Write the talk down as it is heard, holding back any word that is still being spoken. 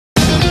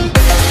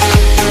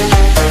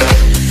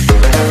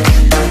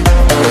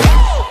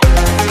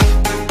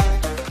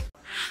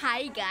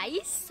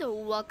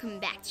welcome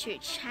back to your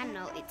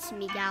channel. It's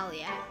me,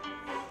 Galia.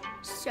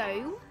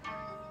 So,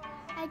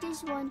 I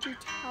just want to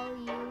tell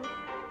you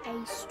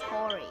a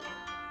story.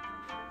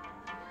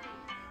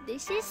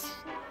 This is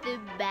the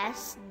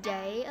best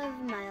day of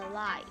my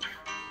life.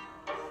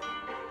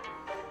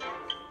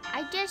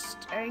 I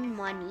just earned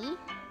money,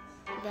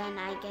 then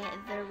I get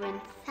the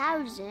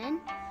 1,000,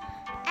 and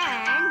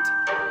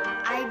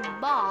I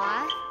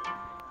bought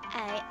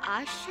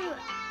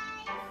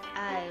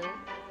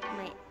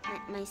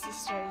my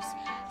sister's.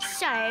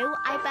 So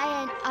I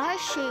buy an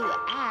horseshoe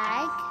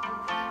egg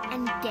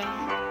and then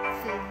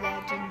the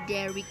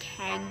legendary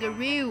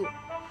kangaroo.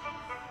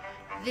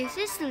 This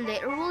is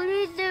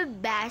literally the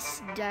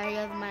best day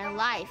of my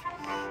life.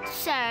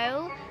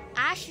 So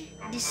Ash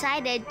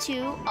decided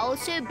to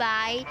also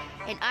buy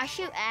an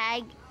horseshoe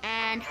egg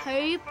and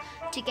hope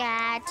to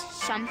get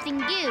something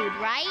good,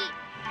 right?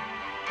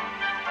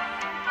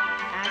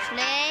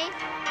 Ashley?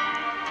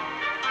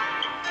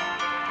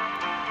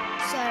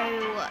 So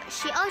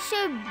she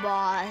also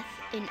bought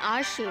an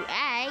horseshoe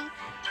egg,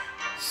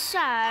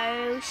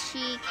 so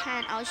she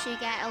can also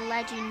get a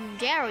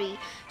legendary.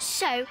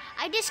 So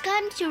I just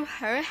come to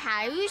her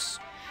house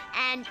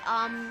and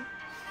my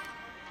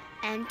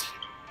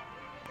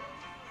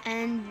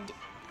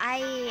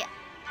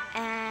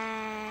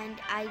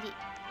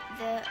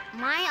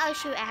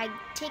horseshoe egg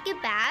take a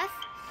bath,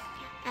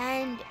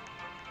 and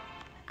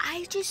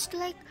I just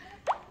like,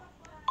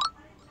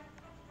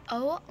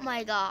 oh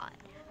my god,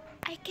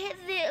 I get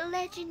the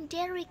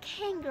legendary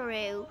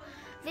kangaroo.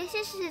 This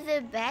is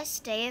the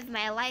best day of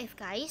my life,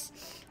 guys.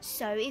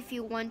 So if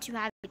you want to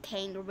have a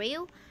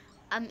kangaroo,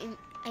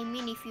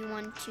 if you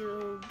want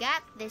to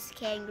get this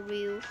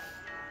kangaroo,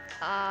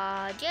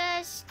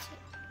 just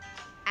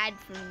add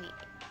for me.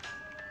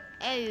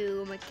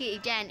 Oh, my kitty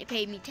Jan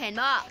paid me $10.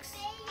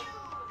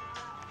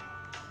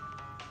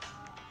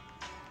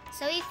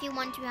 So if you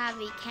want to have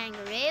a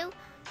kangaroo,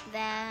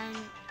 then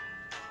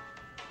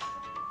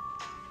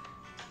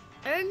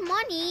earn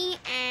money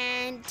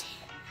and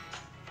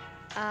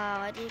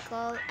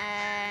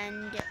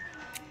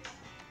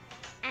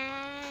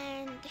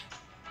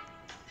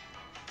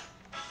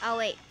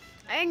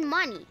earn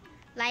money,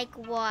 like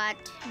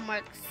what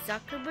Mark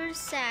Zuckerberg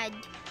said.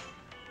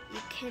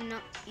 You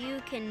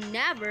can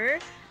never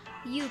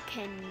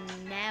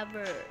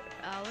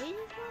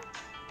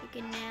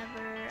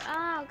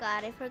oh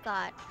god, I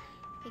forgot.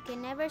 You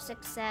can never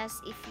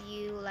success if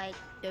you like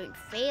don't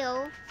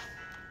fail.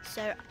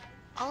 So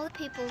all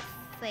people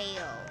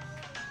fail.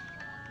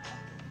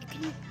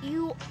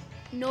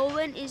 No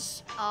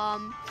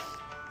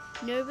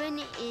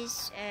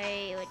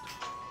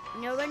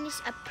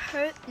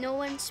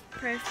one's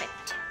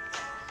perfect.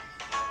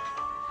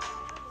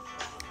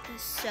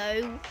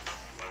 So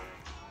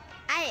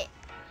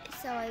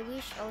I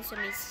wish also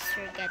my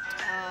sister get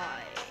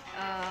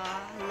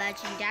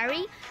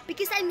legendary,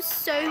 because I'm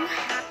so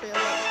happy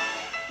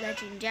with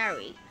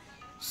legendary.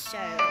 So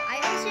I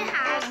also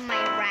have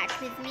my rat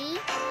with me.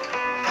 It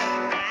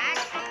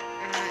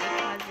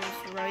causes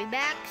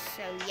Robux.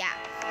 So yeah.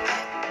 So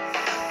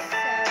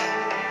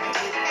I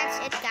think that's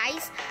it,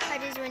 guys. I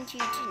just want you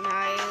to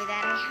know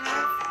that I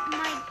have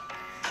my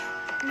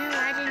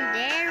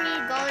legendary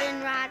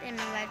golden rat and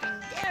a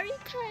legendary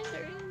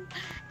kangaroo.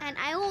 And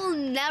I will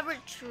never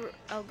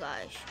oh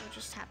gosh, what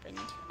just happened?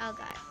 Oh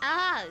god.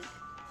 Oh!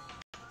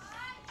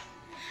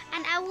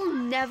 And I will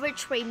never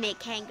trade my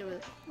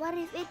kangaroo. What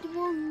if it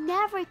will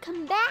never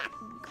come back?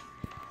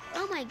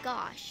 Oh my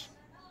gosh.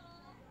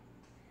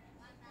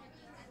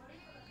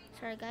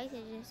 Sorry guys,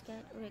 I just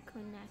got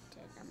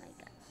reconnected. Oh my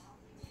god.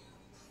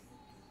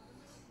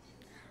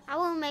 I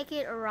will make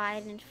it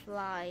ride and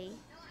fly.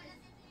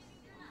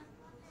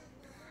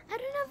 I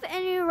don't have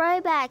any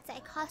Robux. I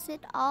cost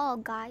it all,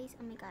 guys.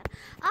 Oh my god.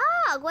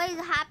 Oh, what is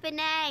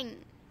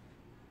happening?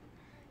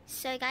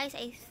 So guys,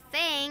 I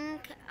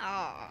think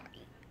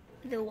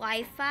the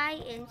Wi-Fi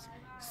is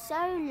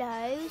so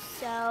low,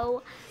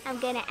 so I'm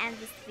gonna end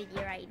this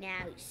video right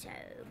now. So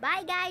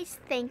bye guys,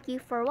 thank you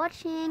for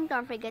watching.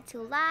 Don't forget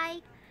to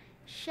like,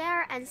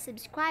 share, and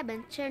subscribe,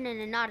 and turn on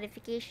the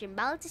notification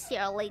bell to see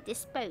our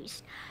latest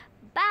post.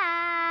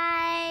 Bye.